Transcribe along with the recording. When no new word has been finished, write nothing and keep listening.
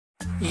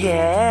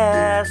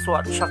Yes!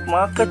 What's up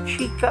mga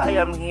kachika?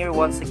 I am here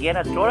once again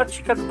at Dora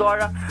Chika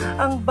Dora,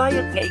 ang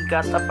bayot nga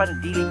igat na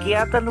pandili.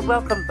 Kaya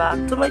welcome back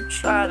to my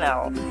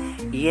channel.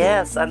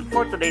 Yes, and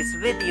for today's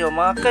video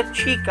mga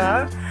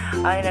kachika,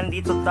 ay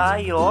nandito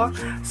tayo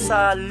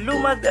sa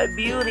LUMAD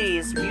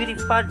Beauties Beauty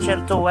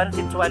Pageant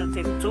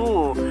 2022.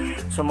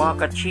 So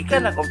mga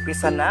kachika,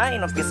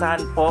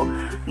 inumpisahan po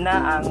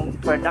na ang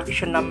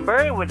production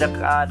number with the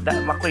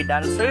Makoy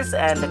dancers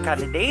and the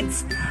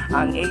candidates,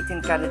 ang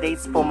 18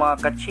 candidates po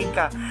mga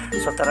kachika.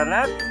 So tara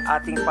na,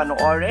 ating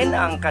panoorin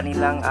ang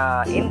kanilang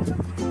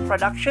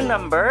production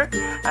number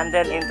and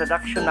then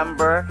introduction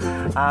number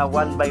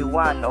one by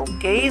one.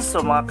 Okay,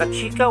 so mga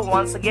kachika,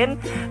 once again,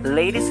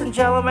 ladies and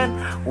gentlemen,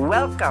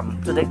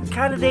 welcome to the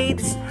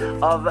candidates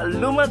of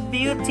LUMAD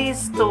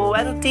Beauties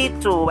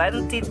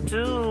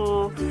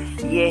 2022.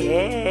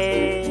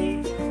 Yay!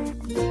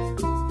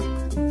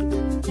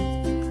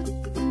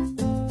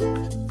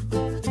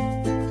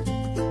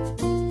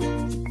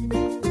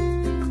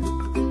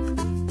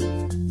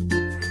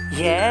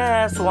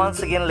 Yes,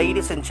 once again,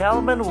 ladies and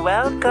gentlemen,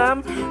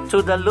 welcome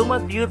to the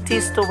LUMAD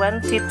Beauties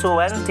 2022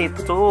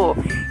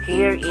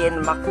 here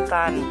in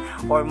Mactan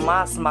or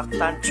Mas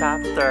Mactan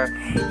chapter.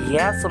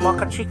 Yes, so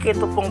mga kachika,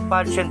 ito pong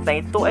pageant na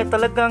ito ay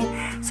talagang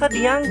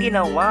sadyang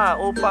ginawa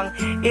upang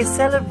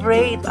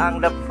i-celebrate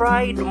ang the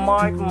Pride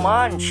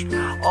Month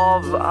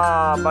of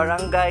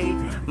Barangay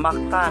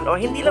Mactan, or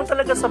hindi lang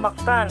talaga sa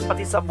Mactan,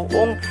 pati sa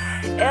buong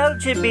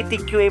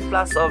LGBTQA+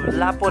 of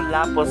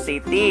Lapu-Lapu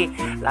City,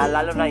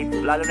 lalo na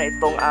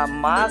itong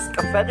Mask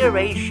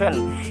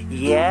Federation.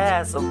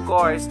 Yes, of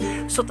course.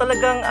 So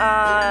talagang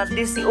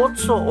 18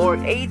 or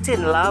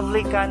 18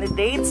 lovely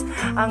candidates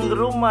ang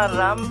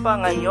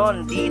rumarampa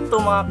ngayon dito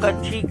mga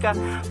kachika,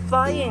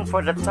 vying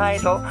for the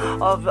title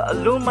of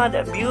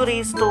LUMAD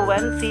Beauties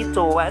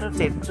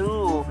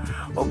 2022.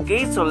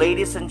 Okay, so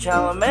ladies and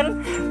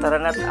gentlemen,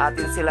 tara na't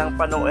atin silang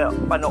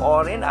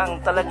panoorin ang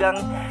talagang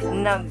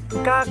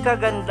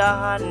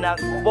nagkakagandahan,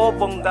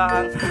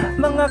 nagbobonggahang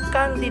mga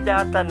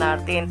kandidata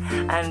natin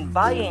and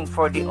vying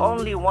for the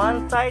only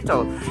one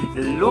title,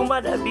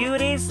 LUMAD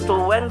Beauties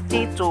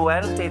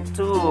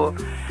 2022.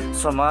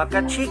 So mga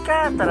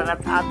kachika, tara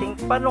na't ating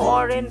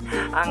panoorin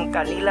ang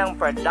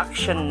kanilang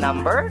production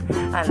number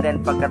and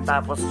then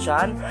pagkatapos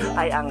dyan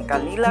ay ang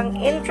kanilang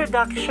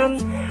introduction,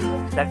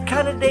 the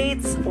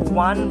candidates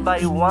one by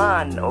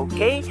one.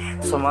 Okay?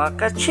 So mga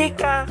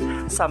kachika,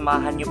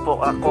 samahan niyo po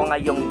ako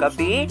ngayong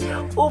gabi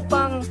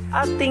upang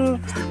ating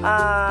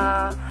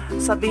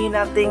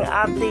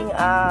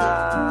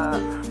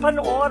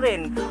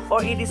panoorin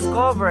or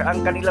i-discover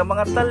ang kanilang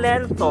mga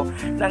talento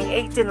ng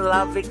 18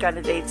 lovely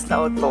candidates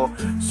na ito.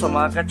 So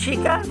mga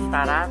kachika,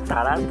 tara!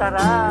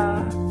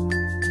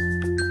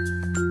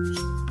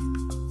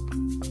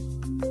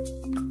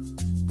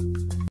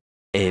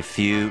 A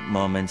few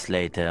moments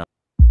later.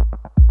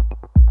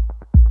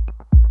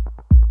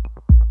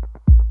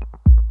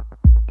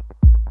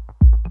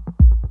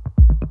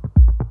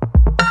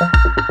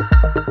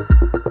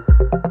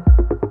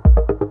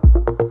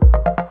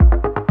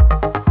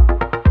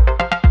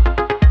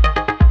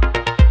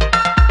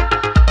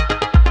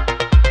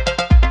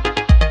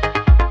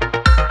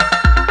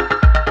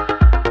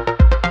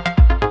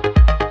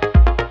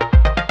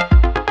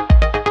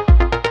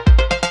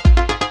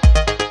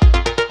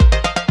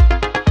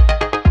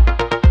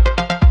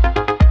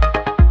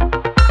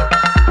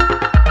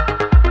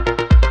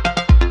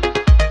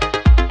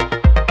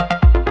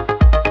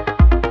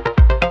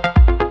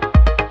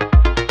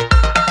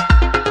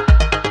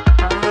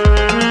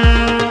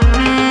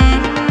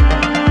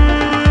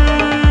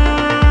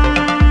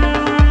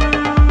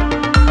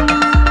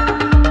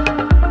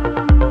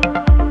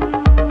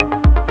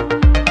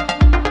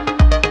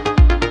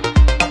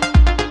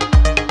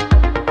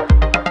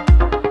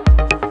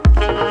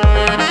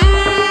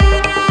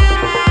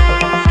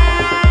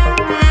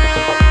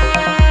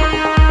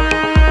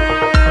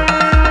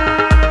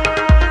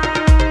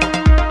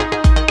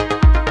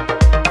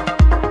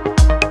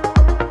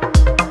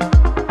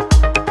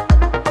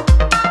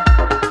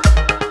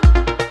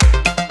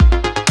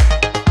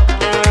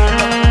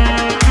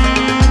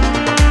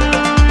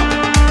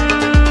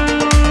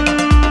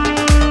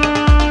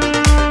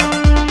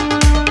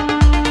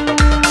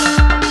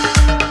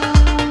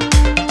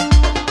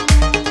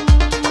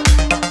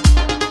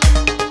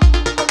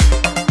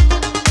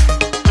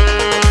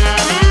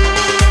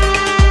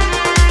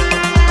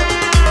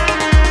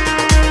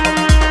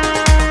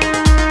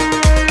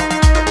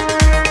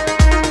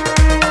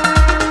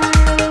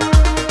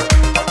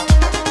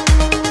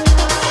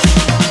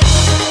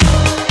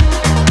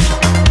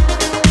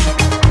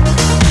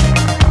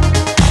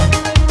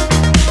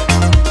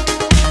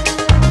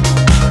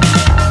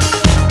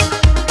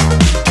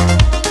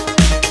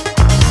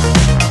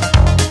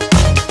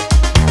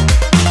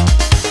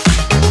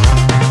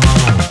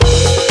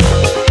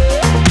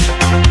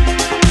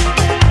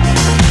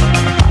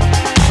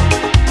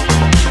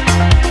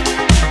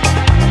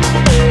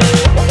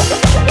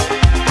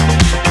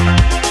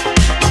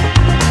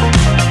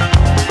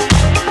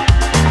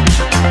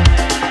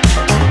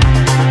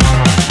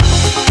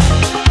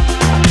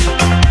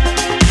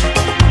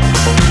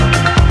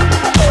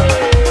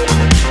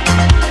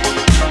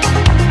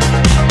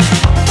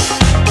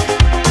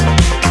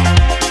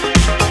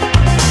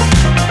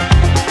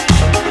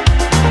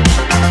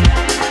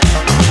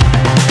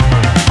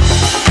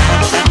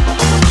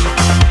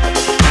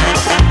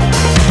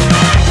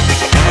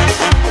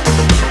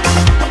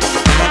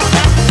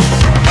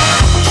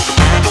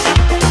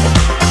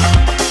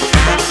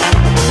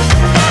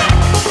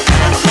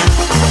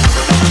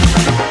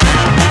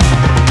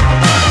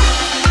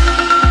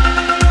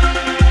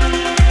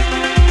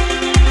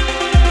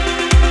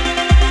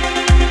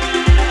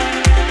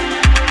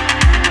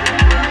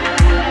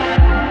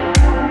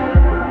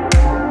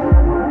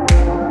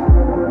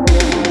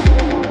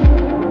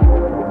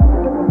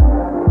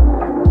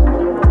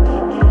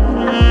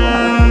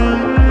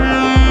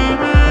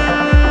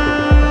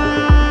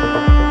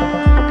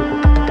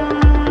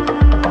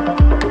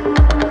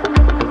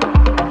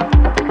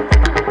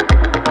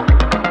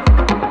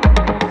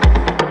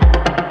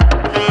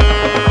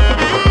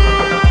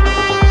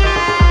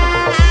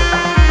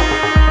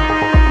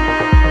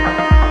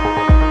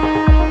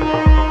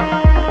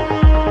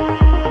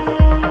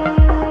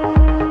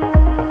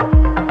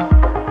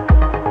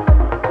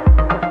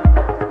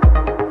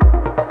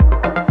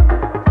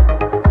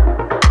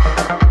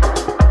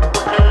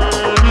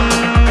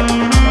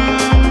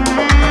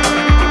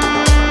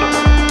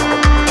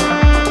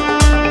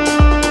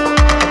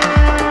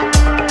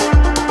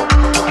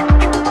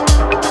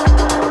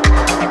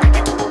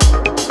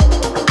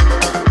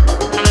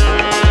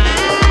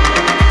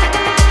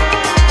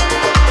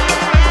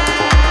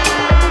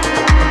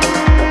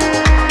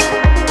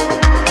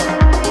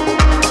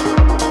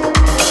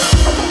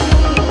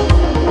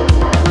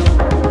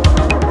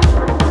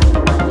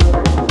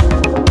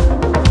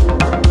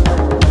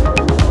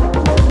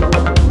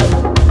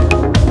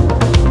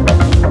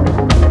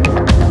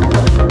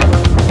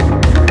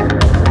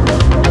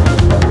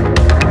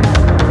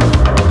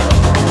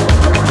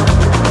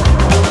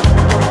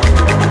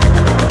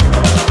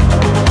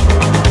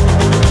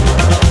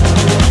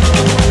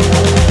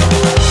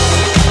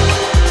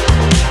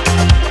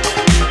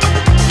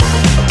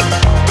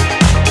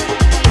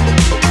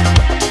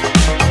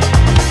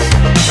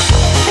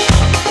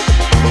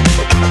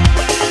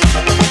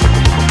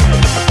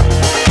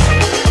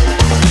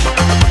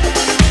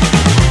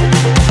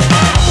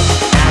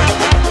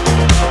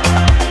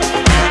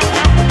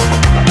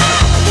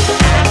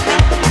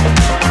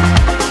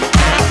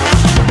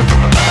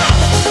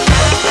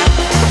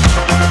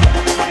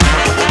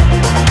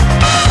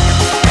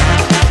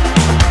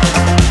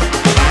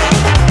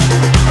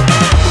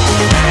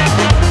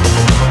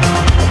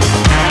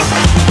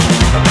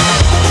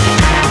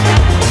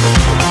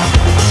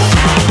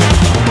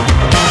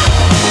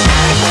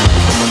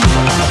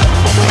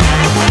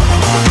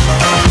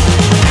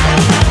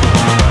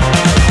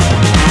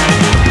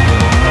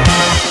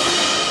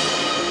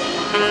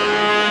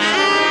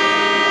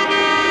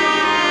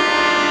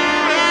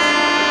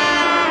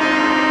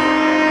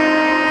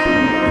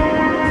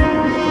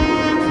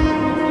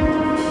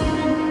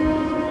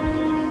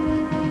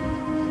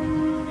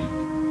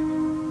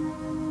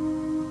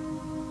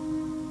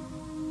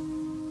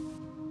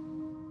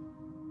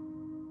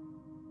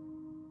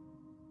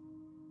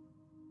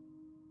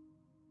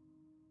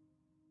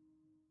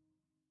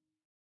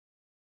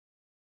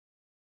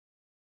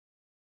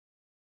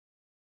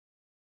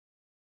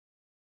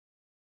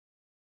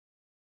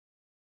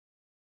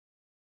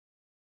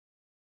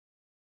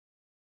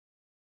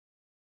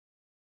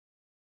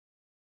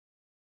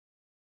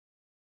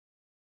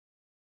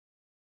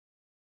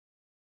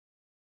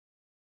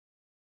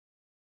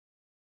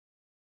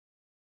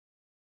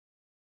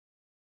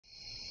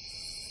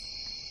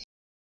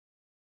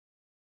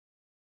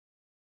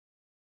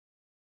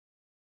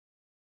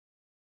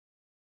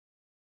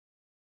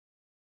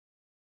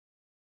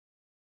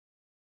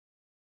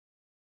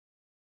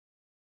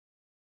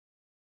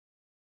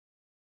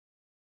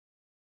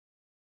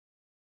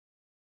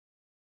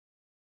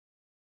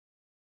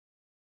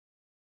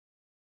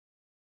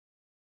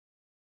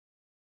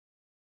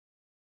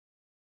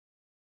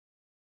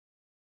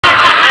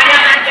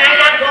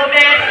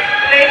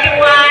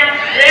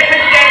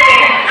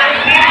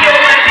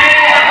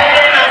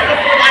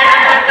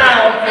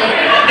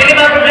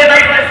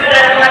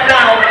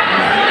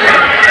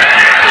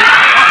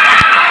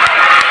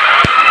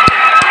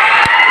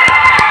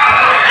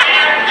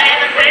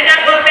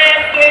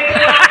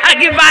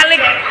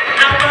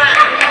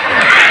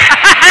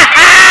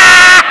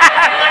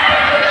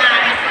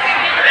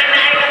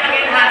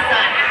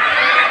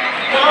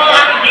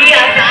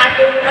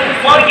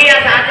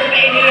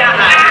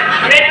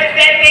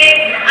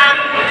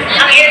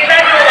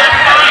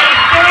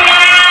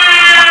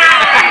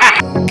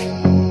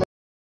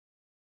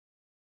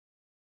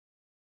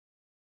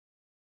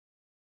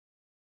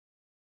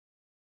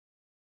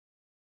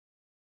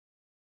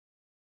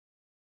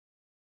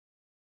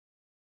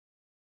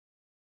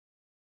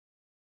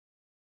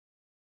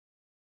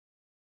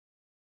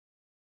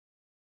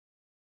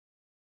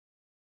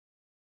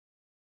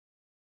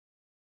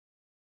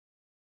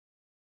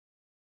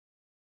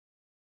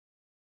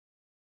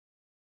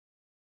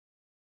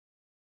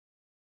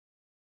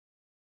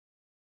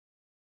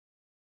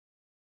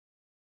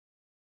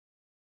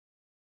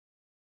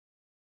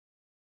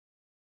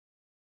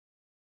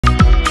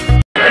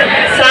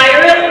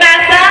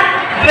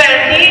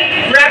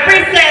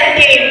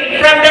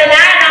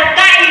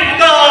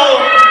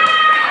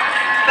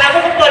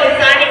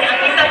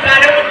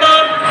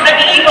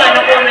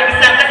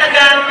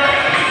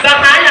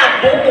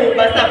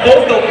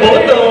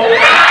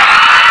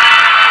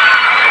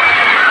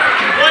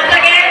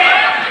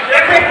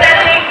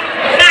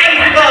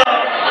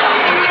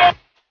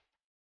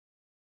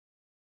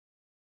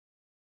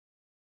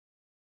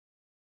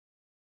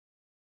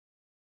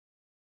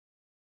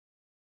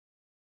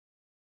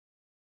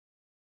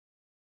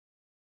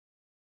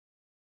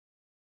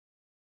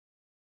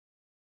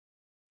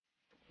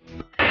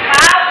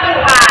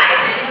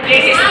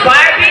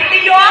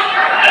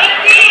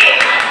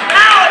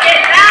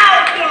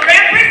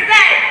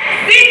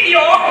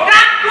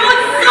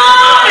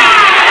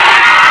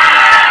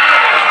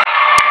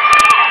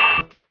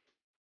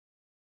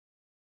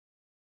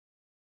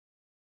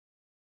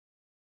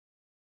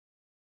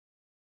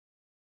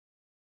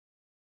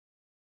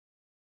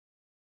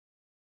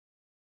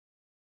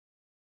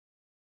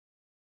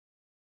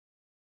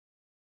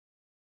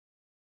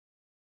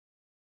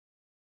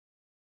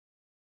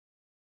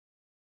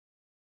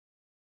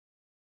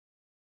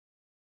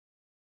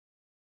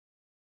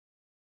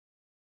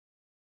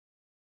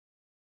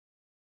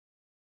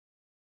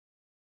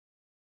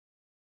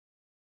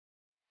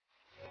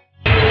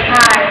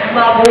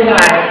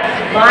 mabuhay.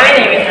 My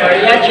name is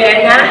Maria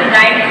Jenna,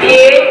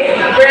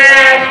 19,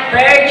 fresh,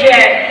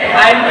 virgin.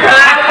 I'm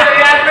proud to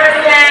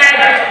represent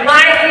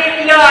my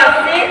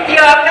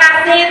sitio,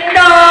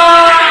 Casinto!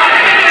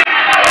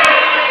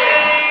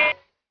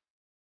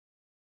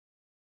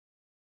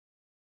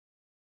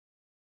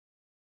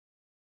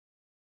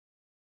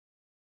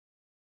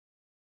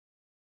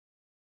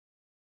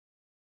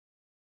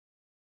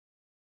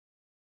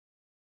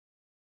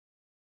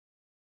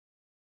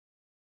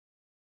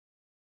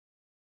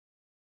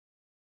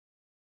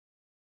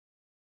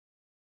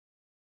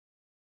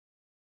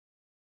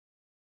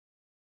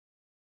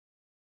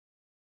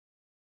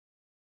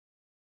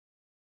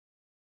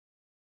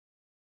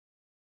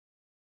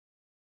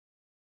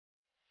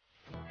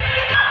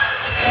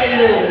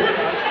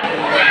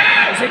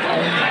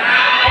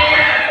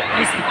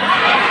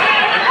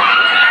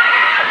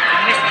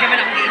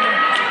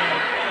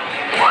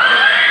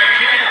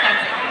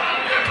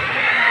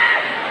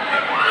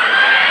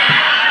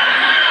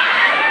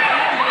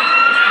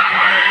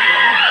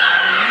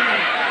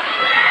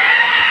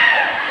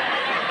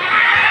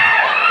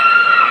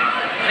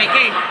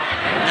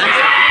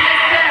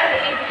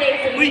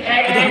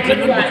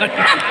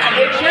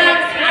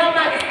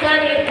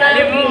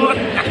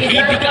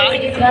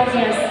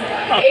 BEAUTIES,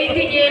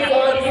 18 years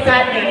old is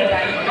Sunday.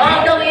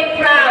 All the way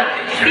proud,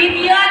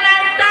 Bibiana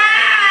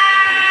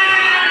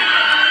Stan!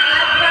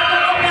 At bago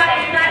ko pa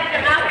isang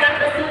nakakang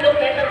nasulong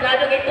na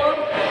Tagalog ito,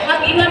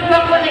 mag-iwan pa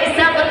ko na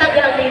isang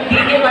katagang hindi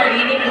niyo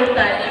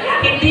malilimutan.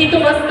 Hindi ito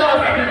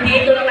bastos, hindi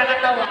ito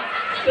nakakatawa.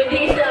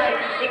 Kundi siya,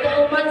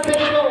 ikaw man sa